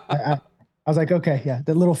 I was like, okay, yeah,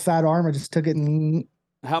 the little fat arm. I just took it and.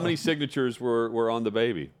 How many signatures were on the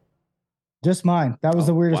baby? Just mine. That was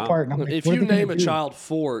the weirdest part. And I'm like, if you name a child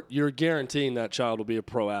Fort, you're guaranteeing that child will be a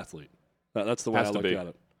pro athlete. That's the way I look at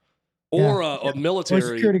it. Or a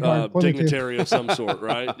military dignitary of some sort,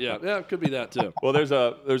 right? Yeah, it could be that too. Well, there's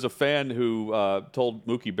a fan who told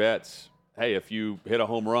Mookie Betts, hey, if you hit a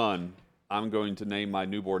home run, I'm going to name my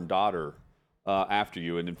newborn daughter after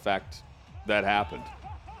you. And in fact, that happened.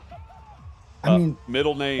 I mean,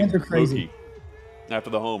 middle name Mookie after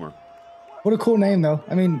the homer. What a cool name, though.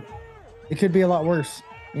 I mean, it could be a lot worse.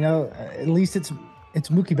 At least it's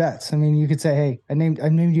Mookie Betts. I mean, you could say, hey, I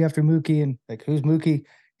named you after Mookie, and like, who's Mookie?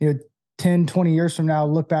 10, 20 years from now,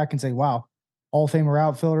 look back and say, wow, Hall of Famer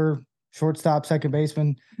outfielder, shortstop, second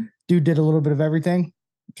baseman. Dude did a little bit of everything.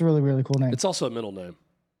 It's a really, really cool name. It's also a middle name.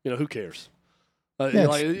 Who cares?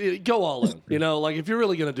 Go all in. If you're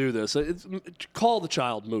really going to do this, call the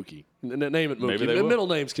child Mookie. Name it Mookie. Middle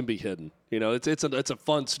names can be hidden. It's a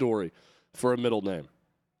fun story for a middle name.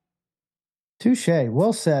 Touche.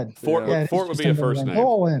 Well said. Fort would be a first name. Go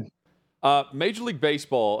all in. Major League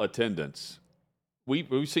Baseball attendance.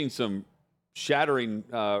 We've seen some shattering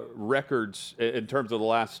records in terms of the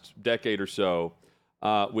last decade or so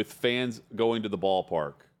with fans going to the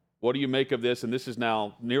ballpark. What do you make of this? And this is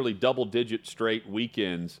now nearly double-digit straight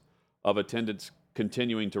weekends of attendance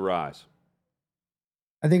continuing to rise.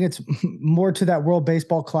 I think it's more to that World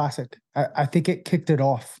Baseball Classic. I think it kicked it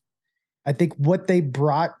off. I think what they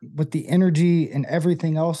brought with the energy and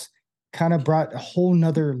everything else kind of brought a whole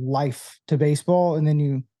nother life to baseball. And then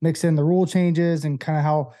you mix in the rule changes and kind of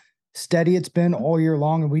how steady it's been all year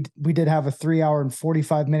long. And we did have a 3-hour and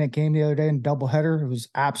 45-minute game the other day in doubleheader. It was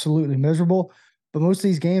absolutely miserable. But most of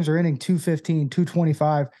these games are ending 2:15,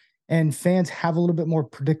 2:25, and fans have a little bit more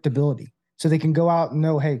predictability. So they can go out and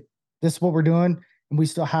know, hey, this is what we're doing, and we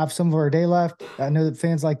still have some of our day left. I know that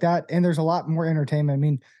fans like that. And there's a lot more entertainment. I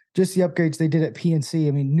mean, just the upgrades they did at PNC.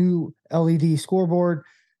 I mean, new LED scoreboard,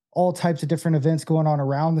 all types of different events going on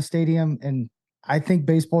around the stadium. And I think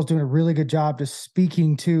baseball is doing a really good job just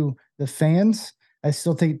speaking to the fans. I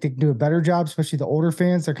still think they can do a better job, especially the older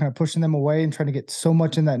fans. They're kind of pushing them away and trying to get so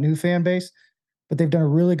much in that new fan base. But they've done a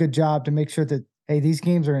really good job to make sure that, hey, these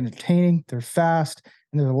games are entertaining, they're fast,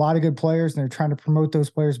 and there's a lot of good players, and they're trying to promote those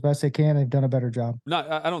players best they can. They've done a better job. No,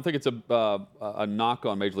 I don't think it's a knock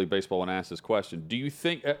on Major League Baseball when I ask this question. Do you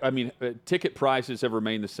think, ticket prices have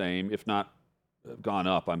remained the same, if not gone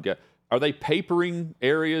up? Are they papering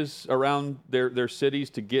areas around their cities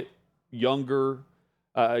to get younger,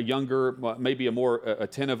 maybe a more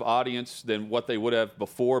attentive audience than what they would have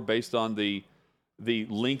before based on the the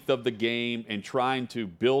length of the game and trying to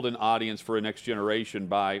build an audience for a next generation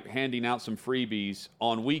by handing out some freebies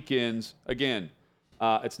on weekends. Again,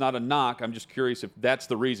 it's not a knock. I'm just curious if that's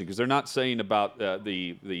the reason, because they're not saying about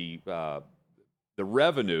the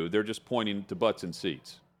revenue. They're just pointing to butts and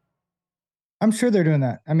seats. I'm sure they're doing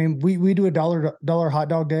that. I mean, we do a dollar hot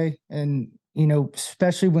dog day, and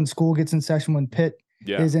especially when school gets in session, when Pitt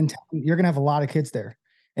is in town, you're gonna have a lot of kids there.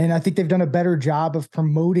 And I think they've done a better job of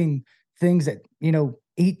promoting things that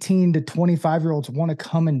 18 to 25-year-olds want to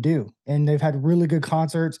come and do. And they've had really good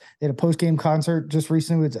concerts. They had a post-game concert just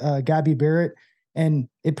recently with Gabby Barrett, and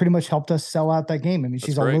it pretty much helped us sell out that game. I mean,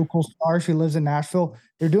 she's a local star. She lives in Nashville.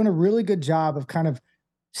 They're doing a really good job of kind of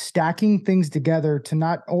stacking things together to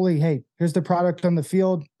not only, hey, here's the product on the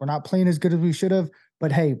field, we're not playing as good as we should have,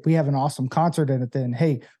 but hey, we have an awesome concert in it then.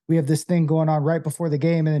 Hey, we have this thing going on right before the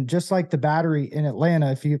game. And then just like the Battery in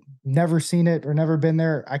Atlanta, if you've never seen it or never been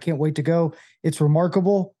there, I can't wait to go. It's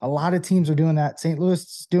remarkable. A lot of teams are doing that. St. Louis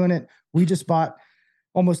is doing it. We just bought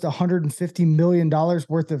almost $150 million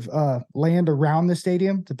worth of land around the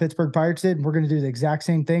stadium. The Pittsburgh Pirates did. And we're going to do the exact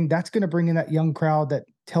same thing. That's going to bring in that young crowd, that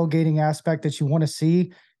tailgating aspect that you want to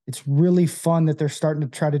see. It's really fun that they're starting to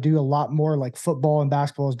try to do a lot more like football and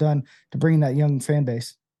basketball has done to bring that young fan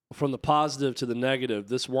base. From the positive to the negative,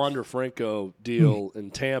 this Wander Franco deal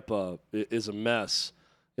in Tampa is a mess.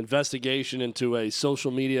 Investigation into a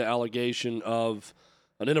social media allegation of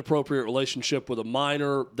an inappropriate relationship with a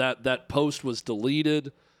minor. That post was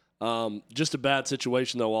deleted. Just a bad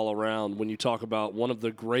situation, though, all around when you talk about one of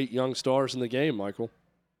the great young stars in the game, Michael.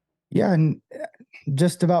 Yeah, and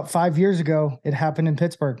just about 5 years ago, it happened in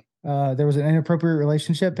Pittsburgh. There was an inappropriate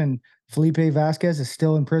relationship, and Felipe Vasquez is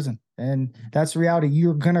still in prison. And that's the reality.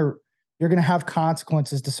 You're gonna have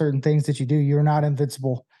consequences to certain things that you do. You're not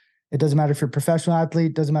invincible. It doesn't matter if you're a professional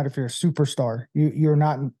athlete. It doesn't matter if you're a superstar. You're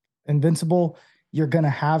not invincible. You're gonna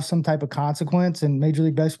have some type of consequence. And Major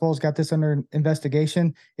League Baseball's got this under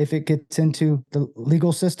investigation. If it gets into the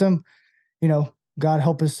legal system, God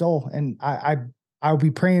help his soul. And I'll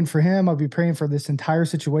be praying for him. I'll be praying for this entire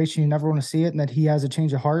situation. You never want to see it, and that he has a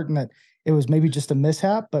change of heart, and that it was maybe just a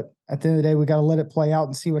mishap. But at the end of the day, we got to let it play out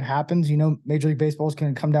and see what happens. Major League Baseball is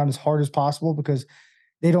going to come down as hard as possible because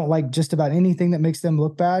they don't like just about anything that makes them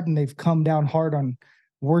look bad, and they've come down hard on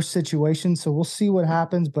worse situations. So we'll see what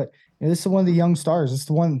happens. But this is one of the young stars. It's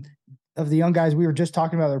the one of the young guys we were just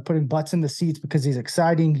talking about. They're putting butts in the seats because he's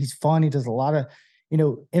exciting. He's fun. He does a lot of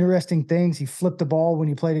interesting things. He flipped the ball when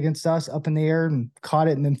he played against us up in the air and caught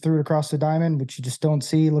it and then threw it across the diamond, which you just don't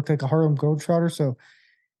see. He looked like a Harlem Globetrotter. So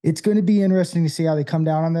it's going to be interesting to see how they come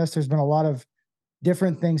down on this. There's been a lot of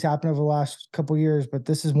different things happen over the last couple of years, but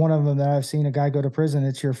this is one of them that I've seen a guy go to prison.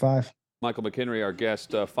 It's year 5. Michael McKenry, our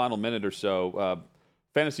guest, final minute or so.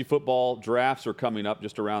 Fantasy football drafts are coming up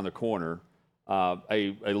just around the corner.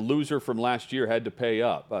 A loser from last year had to pay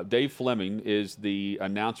up. Dave Fleming is the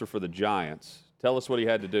announcer for the Giants. Tell us what he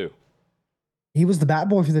had to do. He was the bat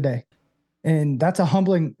boy for the day. And that's a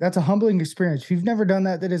humbling experience. If you've never done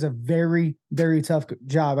that, that is a very, very tough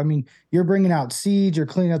job. I mean, you're bringing out seeds, you're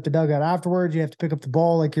cleaning up the dugout afterwards. You have to pick up the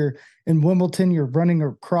ball like you're in Wimbledon, you're running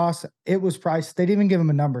across. It was priced. They didn't even give him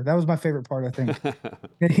a number. That was my favorite part, I think.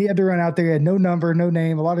 And he had to run out there. He had no number, no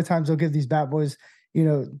name. A lot of times they'll give these bat boys,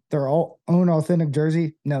 their own authentic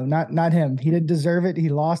jersey. No, not him. He didn't deserve it. He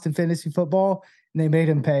lost in fantasy football, and they made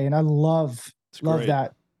him pay. And I love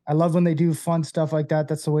that. I love when they do fun stuff like that.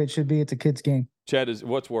 That's the way it should be. It's a kid's game. Chad,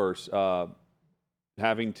 what's worse,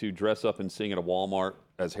 having to dress up and sing at a Walmart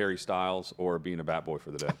as Harry Styles or being a bat boy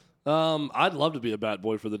for the day? I'd love to be a bat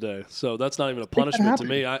boy for the day. So that's not even a punishment to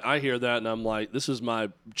me. I hear that, and I'm like, this is my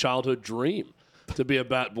childhood dream, to be a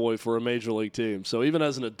bat boy for a major league team. So even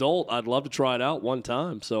as an adult, I'd love to try it out one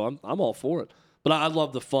time. So I'm all for it. But I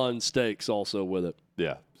love the fun stakes also with it.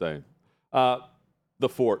 Yeah, same. The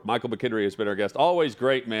Fort. Michael McKenry has been our guest. Always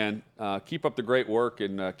great, man. Keep up the great work,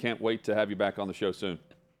 and can't wait to have you back on the show soon.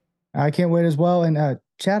 I can't wait as well. And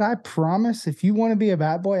Chad, I promise, if you want to be a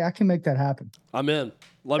bat boy, I can make that happen. I'm in.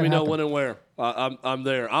 Let me know when and where. I'm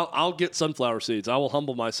there. I'll get sunflower seeds. I will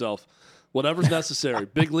humble myself. Whatever's necessary.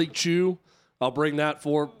 Big League Chew. I'll bring that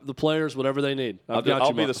for the players. Whatever they need.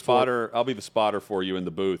 I'll be the spotter. I'll be the spotter for you in the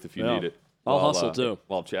booth if you need it. I'll hustle too.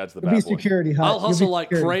 While Chad's the bat boy. Security. I'll hustle like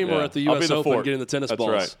Kramer at the U.S. Open getting the tennis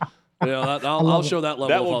balls. Right. I'll show that level.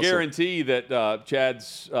 That will of hustle. guarantee that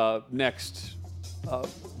Chad's next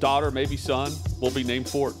daughter, maybe son, will be named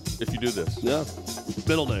Fort if you do this. Yeah,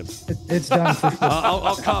 middle name. It's done. For sure.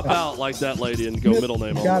 I'll cop out like that lady and go middle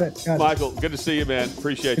name. Got it. Michael, good to see you, man.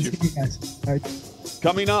 Appreciate you. All right.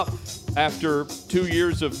 Coming up, after 2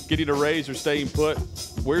 years of getting a raise or staying put,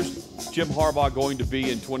 where's Jim Harbaugh going to be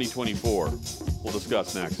in 2024? We'll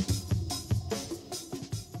discuss next.